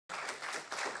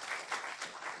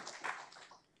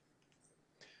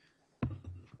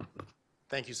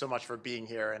Thank you so much for being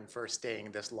here and for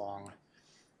staying this long.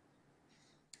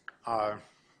 Uh,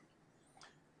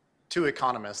 Two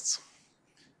economists,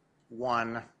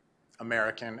 one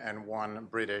American and one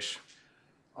British,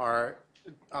 are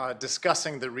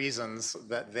discussing the reasons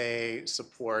that they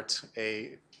support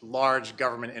a large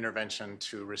government intervention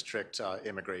to restrict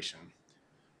immigration.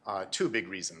 Two big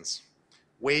reasons: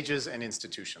 wages and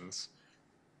institutions.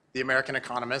 The American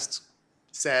economist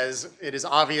says it is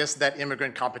obvious that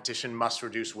immigrant competition must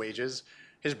reduce wages.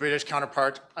 His British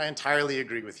counterpart, I entirely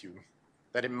agree with you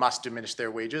that it must diminish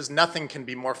their wages. Nothing can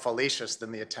be more fallacious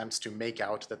than the attempts to make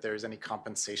out that there is any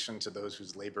compensation to those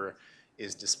whose labor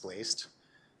is displaced.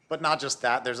 But not just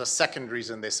that, there's a second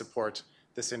reason they support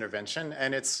this intervention,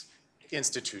 and it's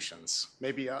institutions.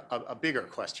 Maybe a bigger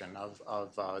question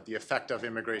of the effect of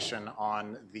immigration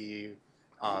on the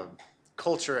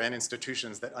culture and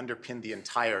institutions that underpin the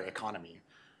entire economy.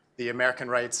 The American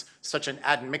writes, such an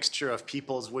admixture of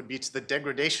peoples would be to the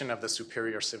degradation of the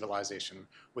superior civilization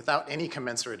without any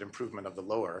commensurate improvement of the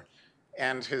lower.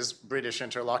 And his British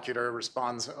interlocutor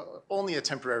responds, only a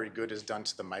temporary good is done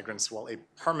to the migrants, while a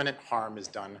permanent harm is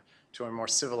done to a more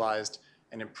civilized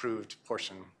and improved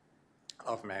portion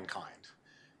of mankind.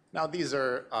 Now, these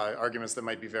are arguments that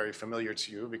might be very familiar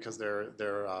to you because they're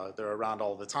around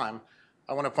all the time.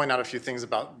 I want to point out a few things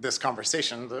about this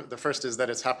conversation. The first is that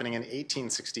it's happening in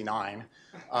 1869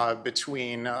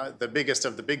 between the biggest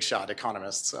of the big shot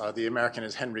economists. The American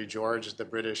is Henry George, the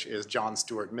British is John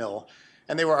Stuart Mill,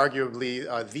 and they were arguably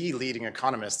the leading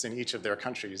economists in each of their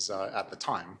countries at the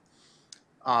time.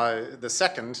 The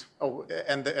second,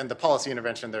 and the policy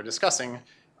intervention they're discussing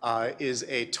is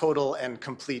a total and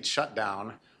complete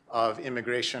shutdown of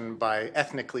immigration by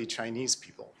ethnically Chinese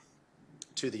people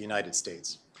to the United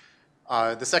States.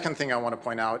 The second thing I want to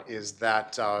point out is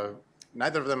that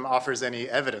neither of them offers any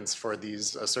evidence for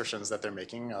these assertions that they're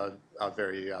making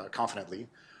very confidently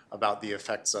about the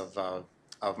effects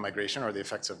of migration or the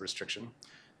effects of restriction.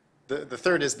 The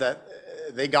third is that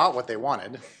they got what they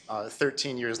wanted.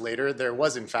 13 years later, there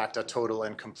was in fact a total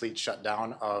and complete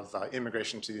shutdown of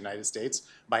immigration to the United States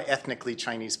by ethnically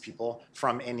Chinese people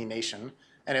from any nation,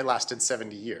 and it lasted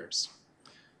 70 years.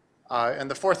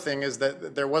 And the fourth thing is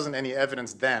that there wasn't any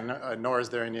evidence then, nor is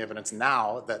there any evidence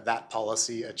now, that that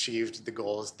policy achieved the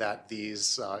goals that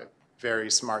these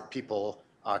very smart people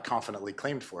confidently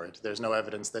claimed for it. There's no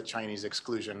evidence that Chinese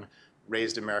exclusion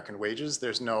raised American wages.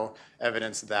 There's no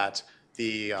evidence that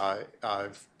the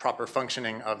proper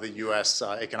functioning of the US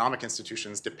economic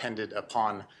institutions depended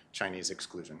upon Chinese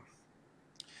exclusion.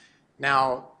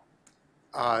 Now,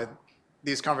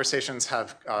 these conversations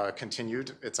have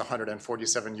continued. It's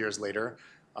 147 years later.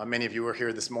 Many of you were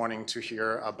here this morning to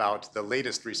hear about the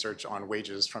latest research on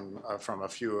wages from a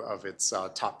few of its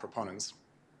top proponents.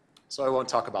 So I won't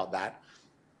talk about that.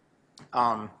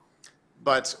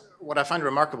 But what I find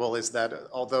remarkable is that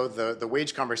although the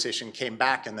wage conversation came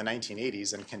back in the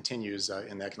 1980s and continues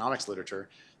in the economics literature,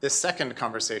 this second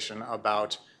conversation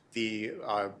about the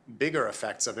bigger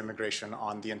effects of immigration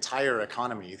on the entire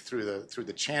economy through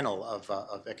the channel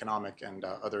of economic and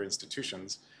other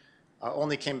institutions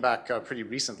only came back pretty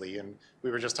recently. And we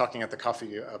were just talking at the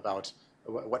coffee about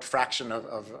what fraction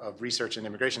of research in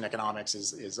immigration economics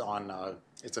is on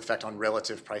its effect on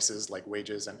relative prices like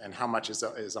wages, and how much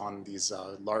is on these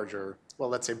larger, well,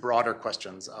 let's say broader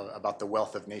questions about the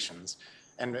wealth of nations.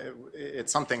 And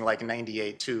it's something like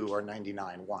 98-2 or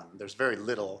 99-1. There's very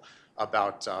little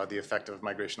about the effect of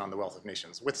migration on the wealth of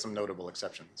nations, with some notable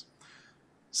exceptions.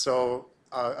 So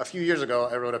a few years ago,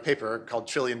 I wrote a paper called $1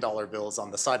 Trillion Bills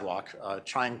on the Sidewalk,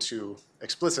 trying to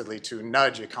explicitly to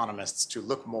nudge economists to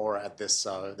look more at this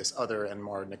other and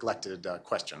more neglected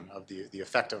question of the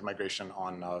effect of migration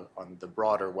on the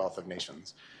broader wealth of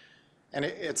nations. And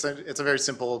it's a very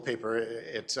simple paper.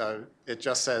 It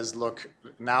just says, look,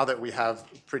 now that we have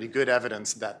pretty good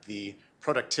evidence that the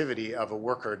productivity of a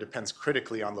worker depends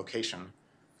critically on location,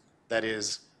 that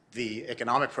is, the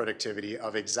economic productivity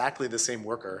of exactly the same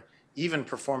worker, even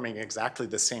performing exactly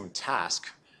the same task,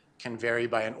 can vary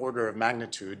by an order of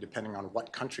magnitude depending on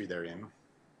what country they're in.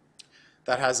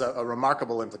 That has a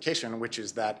remarkable implication, which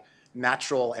is that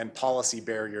natural and policy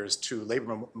barriers to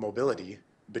labor mobility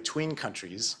between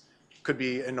countries could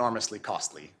be enormously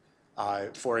costly.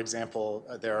 For example,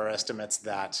 there are estimates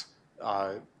that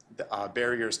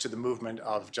barriers to the movement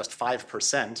of just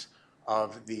 5%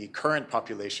 of the current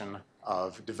population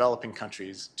of developing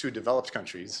countries to developed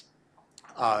countries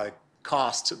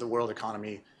cost the world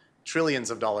economy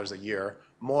trillions of dollars a year,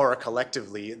 more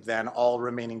collectively than all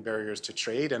remaining barriers to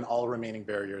trade and all remaining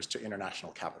barriers to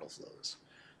international capital flows.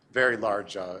 Very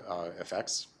large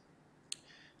effects.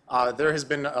 There has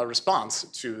been a response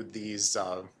to these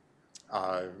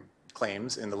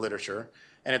claims in the literature,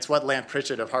 and it's what Lant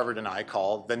Pritchett of Harvard and I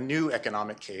call the new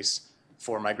economic case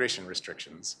for migration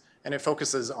restrictions. And it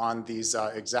focuses on these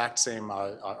exact same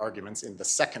arguments in the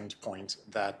second point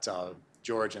that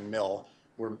George and Mill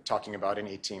were talking about in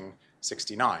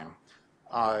 1869.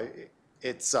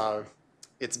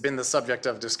 It's been the subject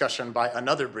of discussion by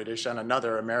another British and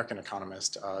another American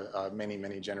economist many,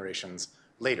 many generations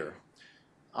later.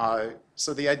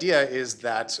 So the idea is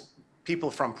that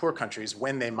people from poor countries,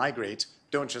 when they migrate,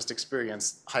 don't just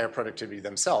experience higher productivity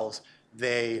themselves,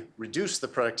 they reduce the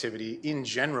productivity in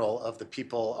general of the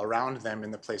people around them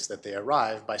in the place that they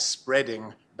arrive by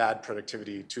spreading bad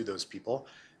productivity to those people.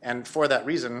 And for that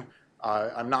reason,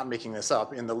 I'm not making this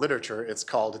up, in the literature it's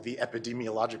called the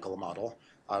epidemiological model.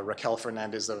 Raquel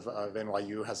Fernandez of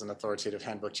NYU has an authoritative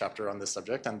handbook chapter on this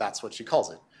subject, and that's what she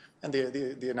calls it. And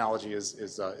the analogy is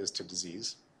to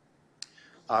disease.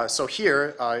 So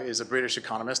here is a British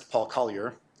economist, Paul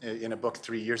Collier, in a book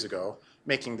 3 years ago,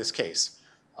 making this case.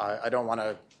 I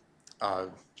want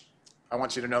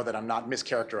you to know that I'm not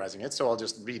mischaracterizing it, so I'll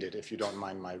just read it if you don't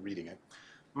mind my reading it.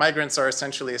 Migrants are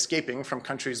essentially escaping from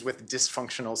countries with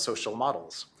dysfunctional social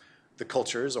models. The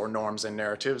cultures or norms and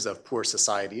narratives of poor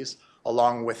societies,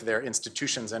 along with their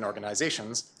institutions and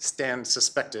organizations, stand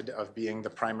suspected of being the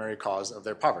primary cause of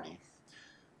their poverty.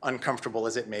 Uncomfortable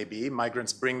as it may be,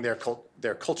 migrants bring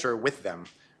their culture with them,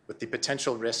 with the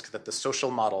potential risk that the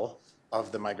social model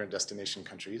of the migrant destination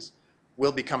countries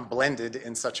will become blended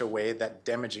in such a way that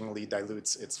damagingly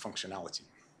dilutes its functionality.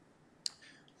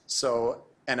 So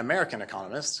an American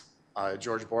economist,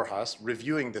 George Borjas,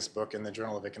 reviewing this book in the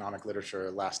Journal of Economic Literature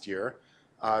last year,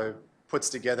 puts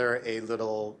together a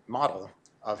little model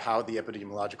of how the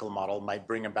epidemiological model might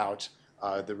bring about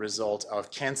the result of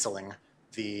canceling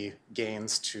the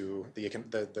gains to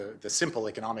the simple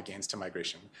economic gains to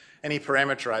migration. And he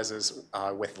parameterizes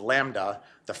with lambda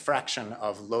the fraction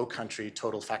of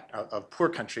poor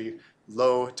country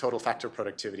low total factor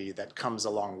productivity that comes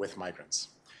along with migrants.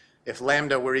 If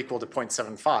lambda were equal to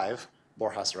 0.75,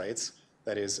 Borjas writes,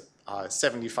 that is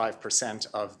 75%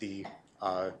 of the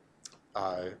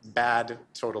bad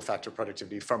total factor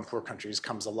productivity from poor countries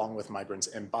comes along with migrants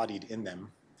embodied in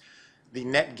them, the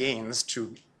net gains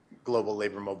to global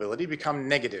labor mobility become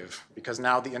negative because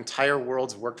now the entire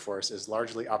world's workforce is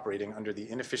largely operating under the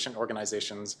inefficient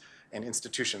organizations and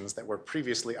institutions that were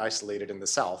previously isolated in the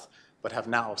South but have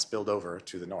now spilled over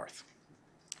to the North.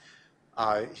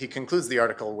 He concludes the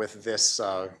article with this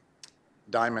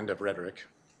diamond of rhetoric.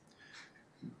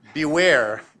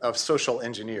 Beware of social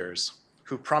engineers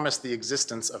who promise the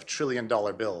existence of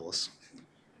trillion-dollar bills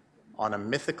on a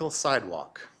mythical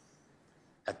sidewalk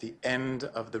at the end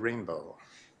of the rainbow.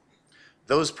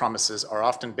 Those promises are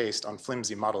often based on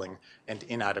flimsy modeling and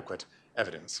inadequate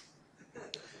evidence.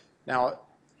 Now,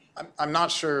 I'm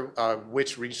not sure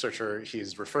which researcher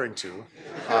he's referring to.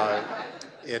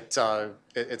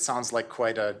 It sounds like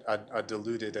quite a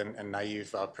deluded and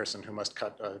naive person who must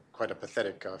cut quite a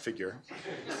pathetic figure.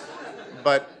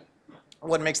 But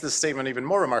what makes this statement even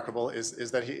more remarkable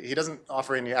is that he doesn't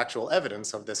offer any actual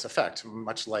evidence of this effect,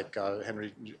 much like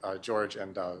Henry George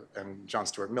and John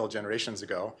Stuart Mill generations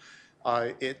ago.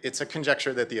 It's a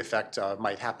conjecture that the effect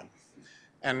might happen.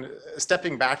 And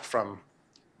stepping back from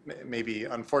maybe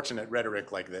unfortunate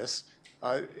rhetoric like this,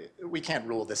 we can't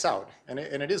rule this out. And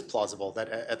it is plausible that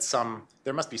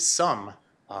there must be some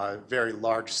very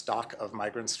large stock of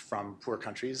migrants from poor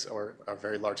countries or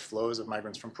very large flows of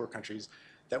migrants from poor countries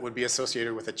that would be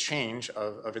associated with a change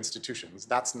of institutions.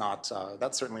 That's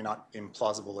certainly not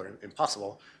implausible or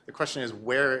impossible. The question is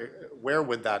where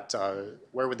would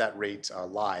that rate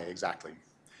lie exactly?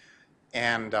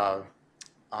 And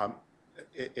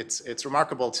it's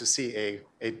remarkable to see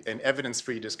an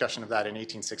evidence-free discussion of that in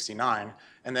 1869,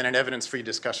 and then an evidence-free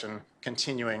discussion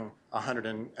continuing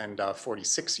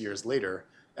 146 years later,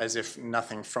 as if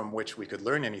nothing from which we could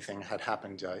learn anything had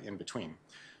happened in between.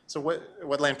 So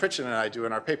what Lant Pritchett and I do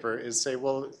in our paper is say,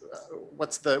 well,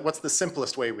 what's the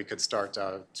simplest way we could start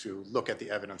to look at the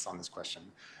evidence on this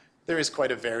question? There is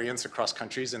quite a variance across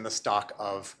countries in the stock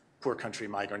of poor country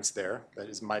migrants there, that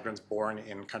is migrants born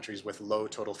in countries with low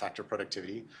total factor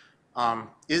productivity.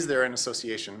 Is there an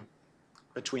association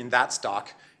between that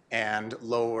stock and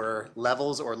lower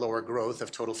levels or lower growth of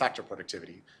total factor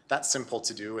productivity? That's simple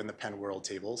to do in the Penn World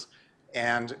tables.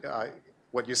 And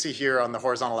what you see here on the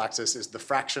horizontal axis is the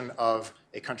fraction of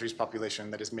a country's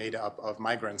population that is made up of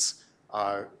migrants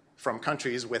from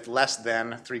countries with less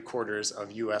than 3/4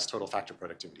 of US total factor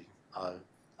productivity.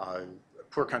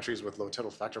 Poor countries with low total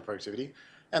factor productivity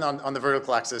And on the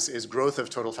vertical axis is growth of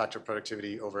total factor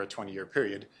productivity over a 20-year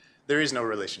period. There is no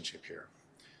relationship here.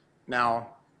 Now,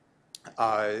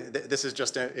 this is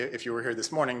just, if you were here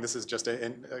this morning, this is just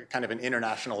a kind of an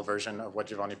international version of what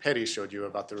Giovanni Peri showed you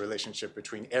about the relationship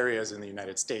between areas in the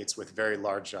United States with very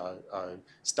large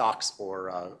stocks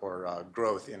or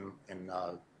growth in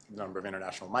the number of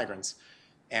international migrants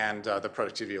and the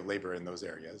productivity of labor in those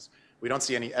areas. We don't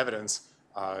see any evidence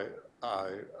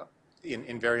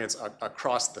in variance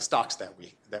across the stocks that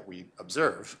we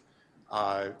observe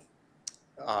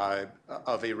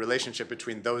of a relationship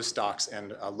between those stocks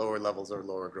and lower levels or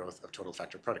lower growth of total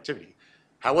factor productivity.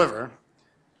 However,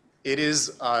 it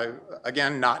is,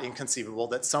 again, not inconceivable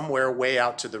that somewhere way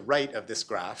out to the right of this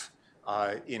graph,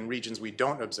 in regions we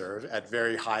don't observe, at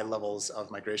very high levels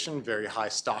of migration, very high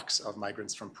stocks of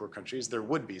migrants from poor countries, there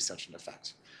would be such an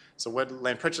effect. So what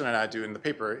Lan Pritchard and I do in the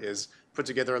paper is put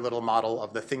together a little model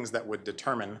of the things that would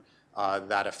determine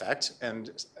that effect and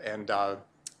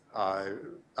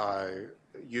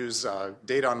use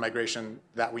data on migration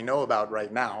that we know about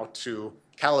right now to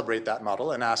calibrate that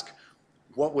model and ask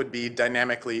what would be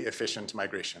dynamically efficient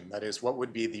migration. That is, what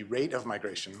would be the rate of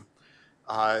migration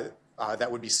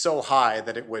that would be so high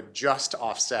that it would just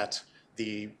offset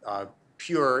the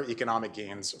pure economic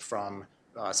gains from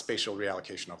spatial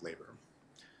reallocation of labor.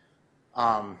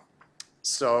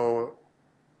 So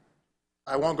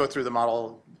I won't go through the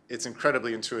model. It's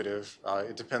incredibly intuitive.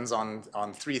 It depends on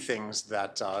three things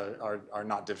that are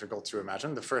not difficult to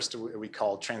imagine. The first we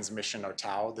call transmission, or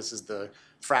tau. This is the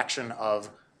fraction of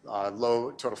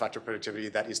low total factor productivity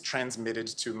that is transmitted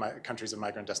to countries of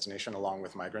migrant destination along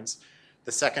with migrants.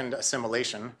 The second,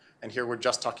 assimilation, and here we're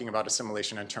just talking about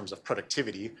assimilation in terms of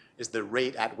productivity, is the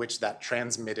rate at which that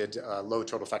transmitted low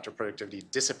total factor productivity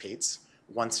dissipates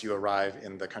once you arrive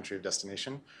in the country of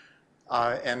destination.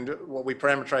 And what we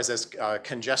parameterize as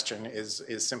congestion is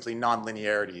simply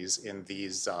nonlinearities in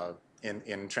these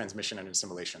in transmission and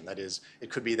assimilation. That is, it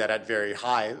could be that at very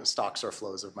high stocks or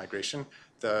flows of migration,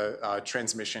 the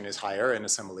transmission is higher and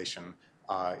assimilation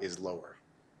is lower.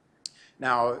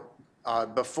 Now,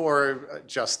 before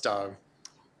just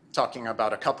talking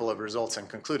about a couple of results and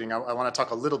concluding, I want to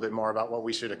talk a little bit more about what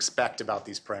we should expect about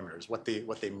these parameters, what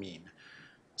they mean.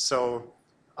 So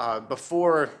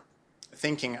before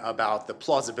thinking about the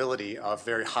plausibility of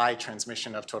very high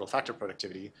transmission of total factor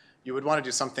productivity, you would want to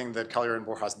do something that Collier and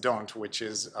Borjas don't, which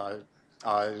is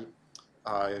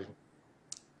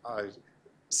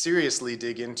seriously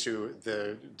dig into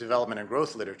the development and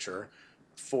growth literature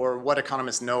for what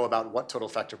economists know about what total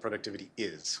factor productivity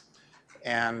is.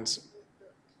 And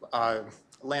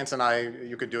Lance and I,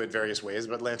 you could do it various ways,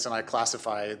 but Lance and I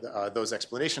classify those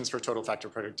explanations for total factor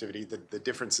productivity, the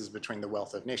differences between the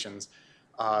wealth of nations,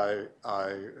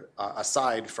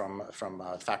 aside from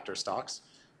factor stocks,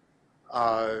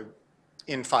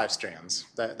 in 5 strands.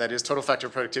 That is, total factor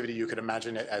productivity, you could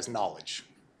imagine it as knowledge.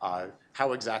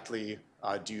 How exactly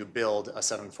do you build a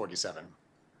 747?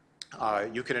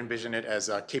 You could envision it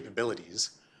as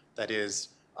capabilities. That is,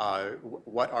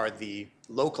 what are the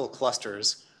local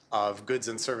clusters of goods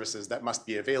and services that must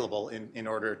be available in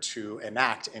order to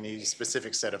enact any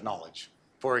specific set of knowledge.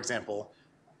 For example,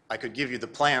 I could give you the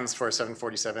plans for a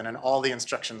 747 and all the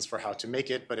instructions for how to make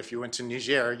it, but if you went to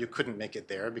Niger, you couldn't make it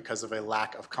there because of a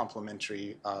lack of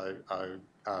complementary, of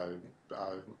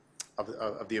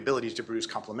the ability to produce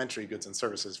complementary goods and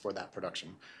services for that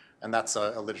production. And that's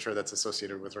a literature that's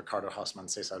associated with Ricardo Hausmann,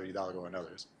 Cesar Hidalgo, and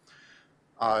others.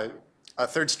 A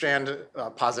third strand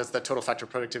posits that total factor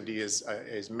productivity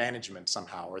is management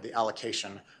somehow, or the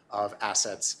allocation of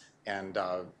assets and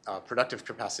productive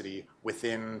capacity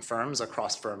within firms,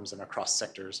 and across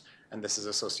sectors, and this is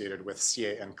associated with Sie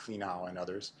and Klinau and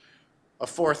others. A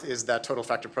fourth is that total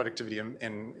factor productivity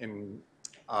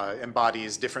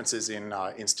embodies differences in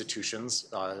institutions,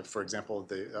 for example,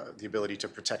 the ability to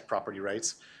protect property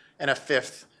rights. And a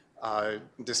fifth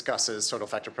discusses total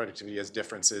factor productivity as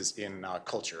differences in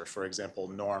culture, for example,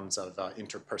 norms of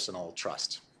interpersonal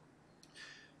trust.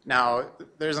 Now,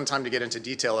 there isn't time to get into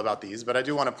detail about these, but I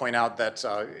do want to point out that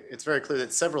it's very clear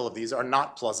that several of these are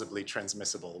not plausibly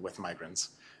transmissible with migrants.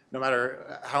 No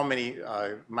matter how many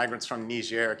migrants from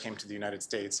Niger came to the United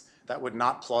States, that would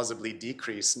not plausibly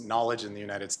decrease knowledge in the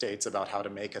United States about how to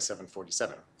make a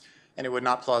 747. And it would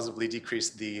not plausibly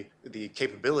decrease the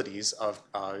capabilities of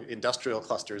industrial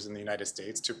clusters in the United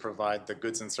States to provide the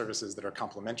goods and services that are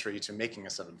complementary to making a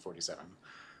 747.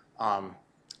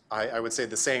 I would say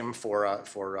the same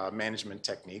for management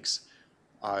techniques.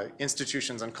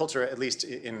 Institutions and culture, at least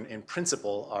in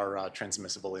principle, are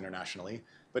transmissible internationally.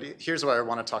 But here's where I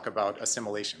want to talk about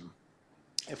assimilation.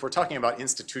 If we're talking about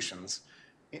institutions,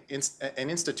 an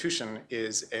institution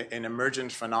is an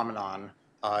emergent phenomenon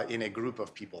in a group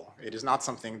of people. It is not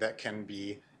something that can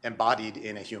be embodied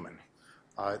in a human.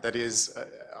 That is,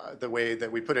 the way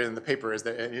that we put it in the paper is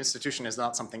that an institution is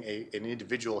not something an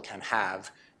individual can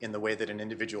have in the way that an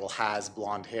individual has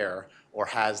blonde hair or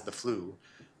has the flu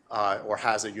or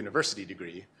has a university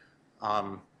degree.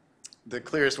 The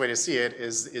clearest way to see it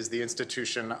is the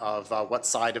institution of what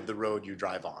side of the road you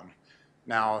drive on.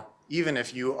 Now, even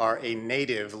if you are a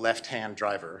native left-hand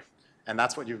driver, and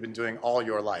that's what you've been doing all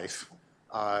your life,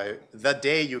 the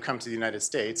day you come to the United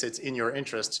States, it's in your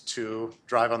interest to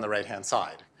drive on the right-hand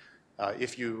side.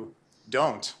 If you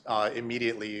don't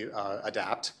immediately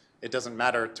adapt, it doesn't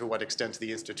matter to what extent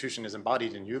the institution is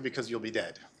embodied in you because you'll be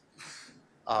dead.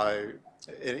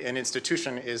 An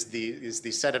institution is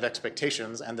the set of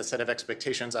expectations and the set of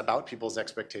expectations about people's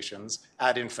expectations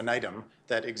ad infinitum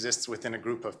that exists within a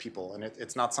group of people. And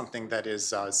it's not something that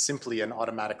is simply and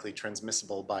automatically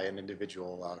transmissible by an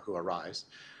individual who arrives.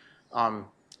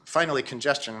 Finally,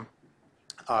 congestion.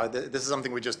 This is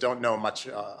something we just don't know much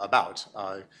about.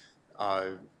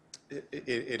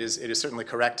 It is certainly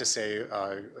correct to say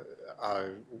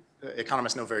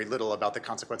economists know very little about the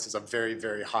consequences of very,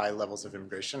 very high levels of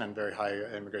immigration and very high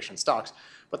immigration stocks,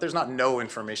 but there's not no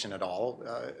information at all.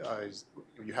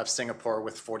 You have Singapore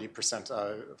with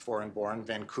 40% foreign-born,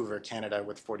 Vancouver, Canada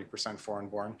with 40%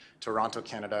 foreign-born, Toronto,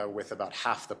 Canada with about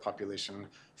half the population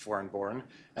foreign-born,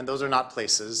 and those are not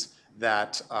places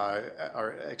that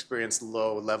experience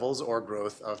low levels or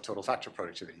growth of total factor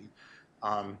productivity.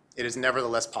 It is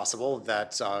nevertheless possible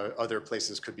that other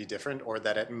places could be different or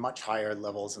that at much higher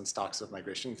levels and stocks of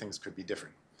migration, things could be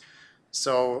different.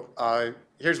 So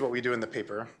here's what we do in the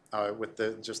paper with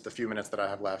just the few minutes that I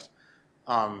have left.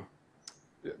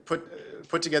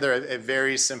 Put together a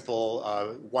very simple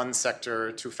one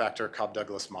sector, two factor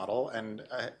Cobb-Douglas model and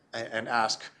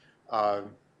ask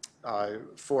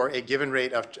for a given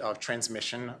rate of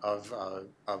transmission of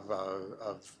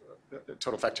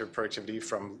total factor productivity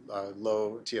from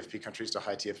low TFP countries to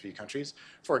high TFP countries,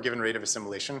 for a given rate of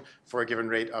assimilation, for a given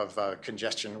rate of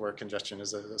congestion, where congestion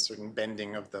is a certain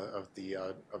bending of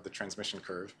the transmission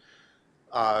curve.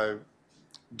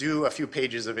 Do a few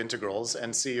pages of integrals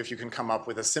and see if you can come up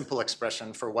with a simple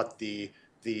expression for what the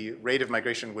rate of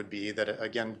migration would be that,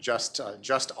 again, just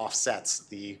offsets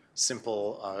the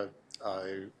simple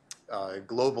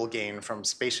global gain from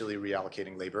spatially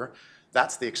reallocating labor.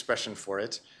 That's the expression for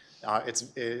it.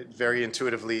 Very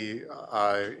intuitively,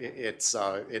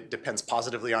 it depends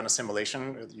positively on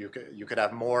assimilation. You could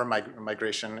have more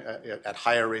migration at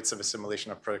higher rates of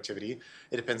assimilation of productivity.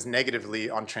 It depends negatively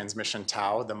on transmission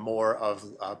tau. The more of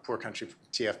poor country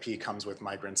TFP comes with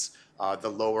migrants, the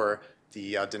lower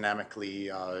the dynamically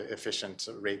efficient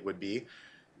rate would be.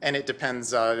 And it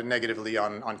depends negatively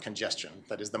on congestion.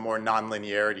 That is, the more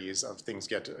nonlinearities of things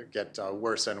get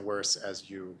worse and worse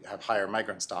as you have higher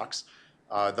migrant stocks,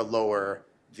 the lower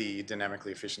the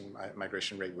dynamically efficient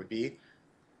migration rate would be.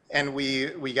 And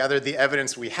we gathered the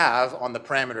evidence we have on the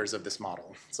parameters of this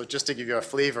model. So just to give you a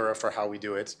flavor for how we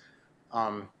do it,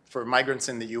 for migrants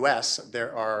in the US,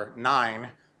 there are 9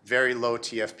 very low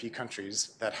TFP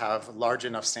countries that have large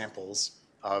enough samples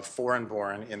of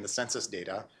foreign-born in the census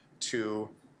data to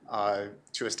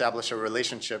establish a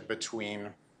relationship between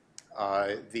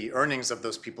the earnings of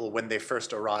those people when they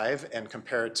first arrive and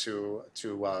compare it to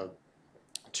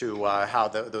how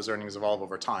those earnings evolve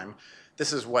over time.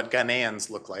 This is what Ghanaians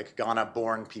look like,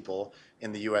 Ghana-born people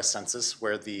in the US Census,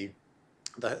 where the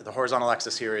horizontal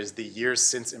axis here is the years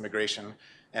since immigration,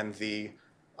 and the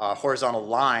horizontal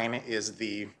line is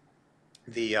the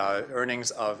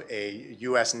earnings of a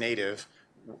US native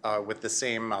with the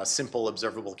same simple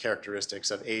observable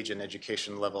characteristics of age and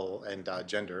education level and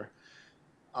gender.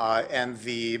 And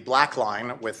the black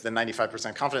line with the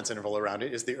 95% confidence interval around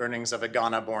it is the earnings of a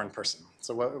Ghana-born person.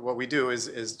 So what we do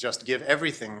is just give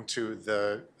everything to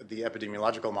the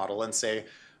epidemiological model and say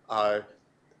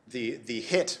the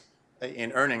hit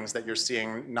in earnings that you're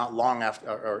seeing not long after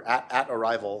or at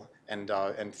arrival and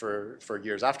for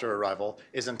years after arrival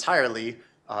is entirely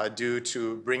due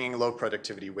to bringing low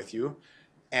productivity with you.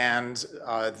 And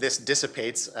this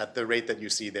dissipates at the rate that you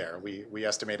see there. We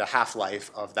estimate a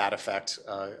half-life of that effect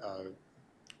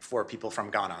for people from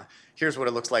Ghana. Here's what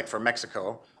it looks like for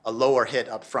Mexico, a lower hit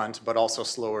up front, but also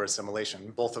slower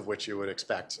assimilation, both of which you would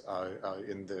expect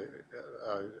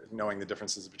knowing the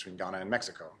differences between Ghana and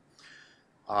Mexico.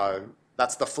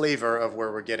 That's the flavor of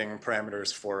where we're getting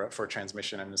parameters for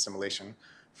transmission and assimilation.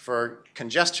 For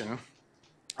congestion,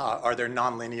 are there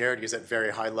nonlinearities at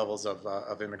very high levels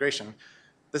of immigration?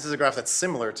 This is a graph that's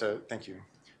similar to, thank you.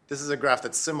 This is a graph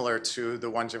that's similar to the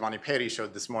one Giovanni Peri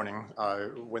showed this morning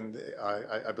when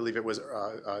I believe it was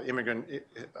immigrant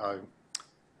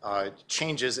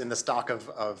changes in the stock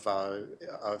of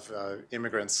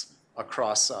immigrants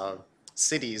across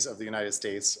cities of the United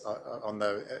States. On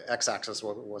the x-axis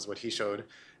was what he showed,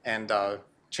 and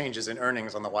changes in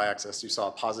earnings on the y-axis. You saw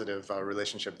a positive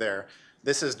relationship there.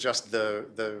 This is just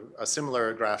a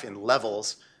similar graph in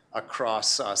levels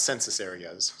across census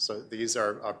areas. So these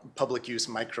are public use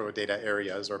microdata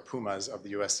areas, or PUMAs, of the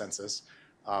US Census,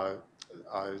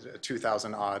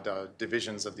 2,000 odd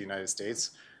divisions of the United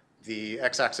States. The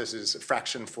x-axis is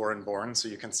fraction foreign born, so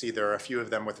you can see there are a few of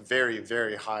them with very,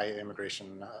 very high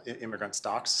immigrant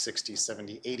stocks, 60,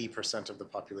 70, 80% of the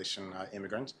population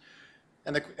immigrant.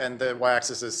 And the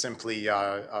y-axis is simply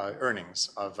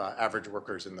earnings of average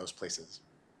workers in those places.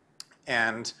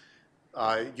 And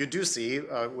you do see,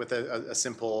 with a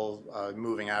simple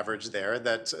moving average there,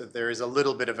 that there is a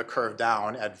little bit of a curve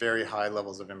down at very high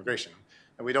levels of immigration.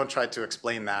 And we don't try to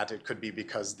explain that. It could be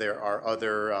because there are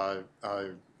other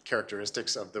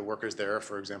characteristics of the workers there,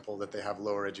 for example, that they have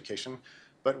lower education.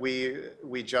 But we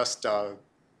just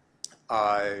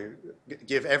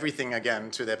give everything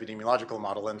again to the epidemiological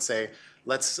model and say,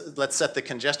 let's set the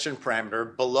congestion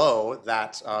parameter below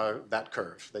that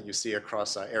curve that you see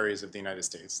across areas of the United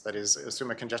States. That is,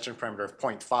 assume a congestion parameter of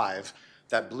 0.5.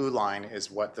 That blue line is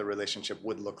what the relationship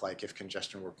would look like if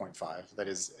congestion were 0.5. That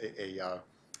is,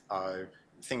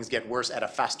 things get worse at a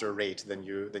faster rate than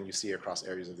you see across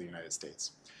areas of the United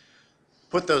States.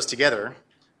 Put those together,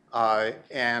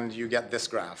 and you get this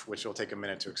graph, which will take a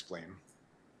minute to explain.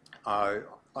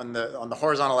 On the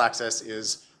horizontal axis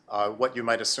is what you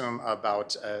might assume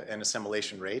about an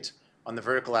assimilation rate. On the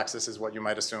vertical axis is what you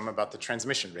might assume about the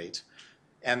transmission rate.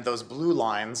 And those blue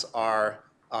lines are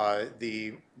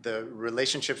the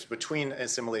relationships between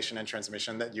assimilation and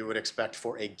transmission that you would expect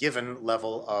for a given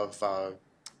level of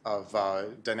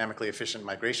dynamically efficient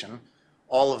migration.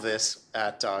 All of this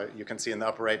at, you can see in the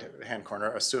upper right-hand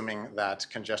corner, assuming that the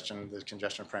congestion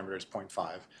parameter is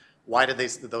 0.5. Why did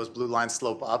those blue lines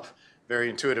slope up? Very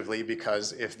intuitively,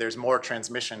 because if there's more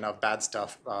transmission of bad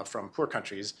stuff from poor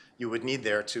countries, you would need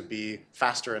there to be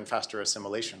faster and faster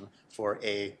assimilation for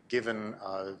a given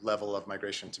level of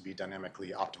migration to be dynamically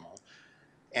optimal.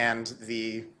 And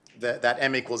that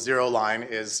m equals 0 line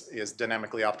is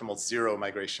dynamically optimal zero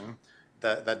migration.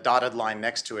 The dotted line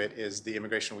next to it is the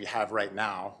immigration we have right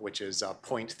now, which is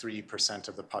 0.3%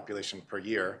 of the population per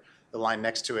year. The line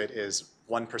next to it is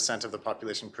 1% of the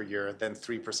population per year, then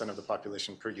 3% of the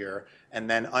population per year, and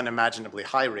then unimaginably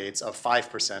high rates of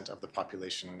 5% of the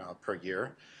population per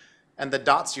year. And the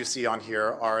dots you see on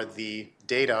here are the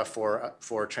data for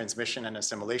transmission and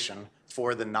assimilation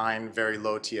for the 9 very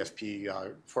low TFP,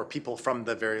 for people from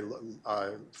the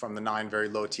 9 very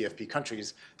low TFP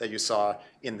countries that you saw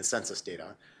in the census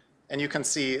data. And you can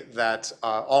see that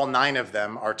all 9 of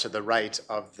them are to the right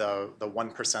of the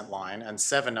 1% line, and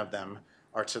 7 of them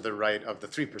are to the right of the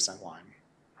 3% line.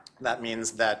 That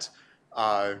means that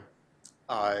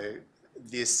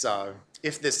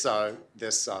if this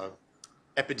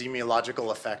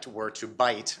epidemiological effect were to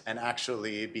bite and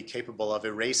actually be capable of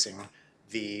erasing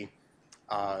the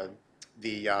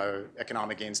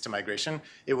economic gains to migration,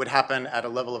 it would happen at a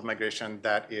level of migration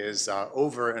that is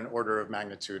over an order of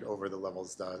magnitude over the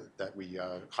levels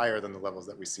higher than the levels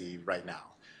that we see right now.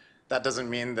 That doesn't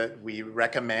mean that we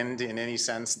recommend in any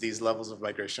sense these levels of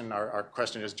migration. Our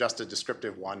question is just a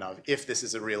descriptive one of, if this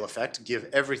is a real effect, give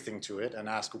everything to it and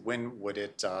ask when would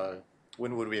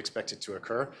we expect it to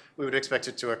occur? We would expect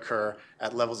it to occur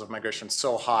at levels of migration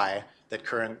so high that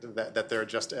they're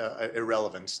just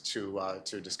irrelevant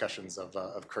to discussions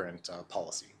of current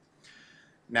policy.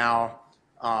 Now,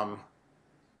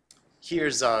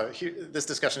 this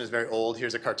discussion is very old.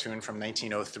 Here's a cartoon from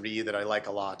 1903 that I like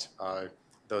a lot.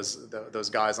 Those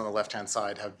guys on the left-hand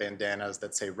side have bandanas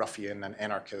that say ruffian and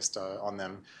anarchist on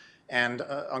them. And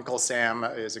Uncle Sam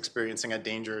is experiencing a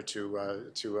danger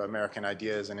to American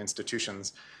ideas and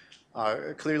institutions.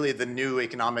 Clearly, the new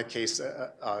economic case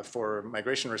for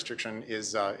migration restriction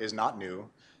is not new.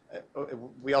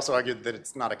 We also argued that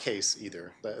it's not a case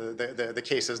either. The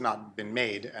case has not been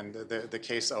made, and the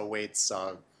case awaits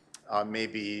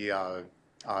maybe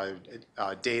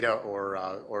data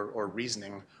or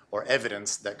reasoning or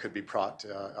evidence that could be brought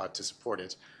to support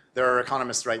it. There are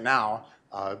economists right now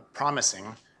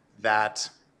promising that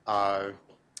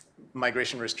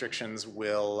migration restrictions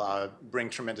will bring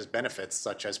tremendous benefits,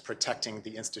 such as protecting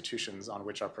the institutions on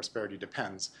which our prosperity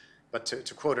depends. But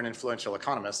to quote an influential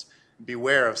economist,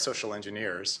 beware of social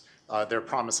engineers. Their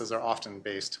promises are often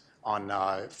based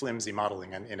on flimsy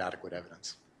modeling and inadequate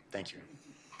evidence. Thank you.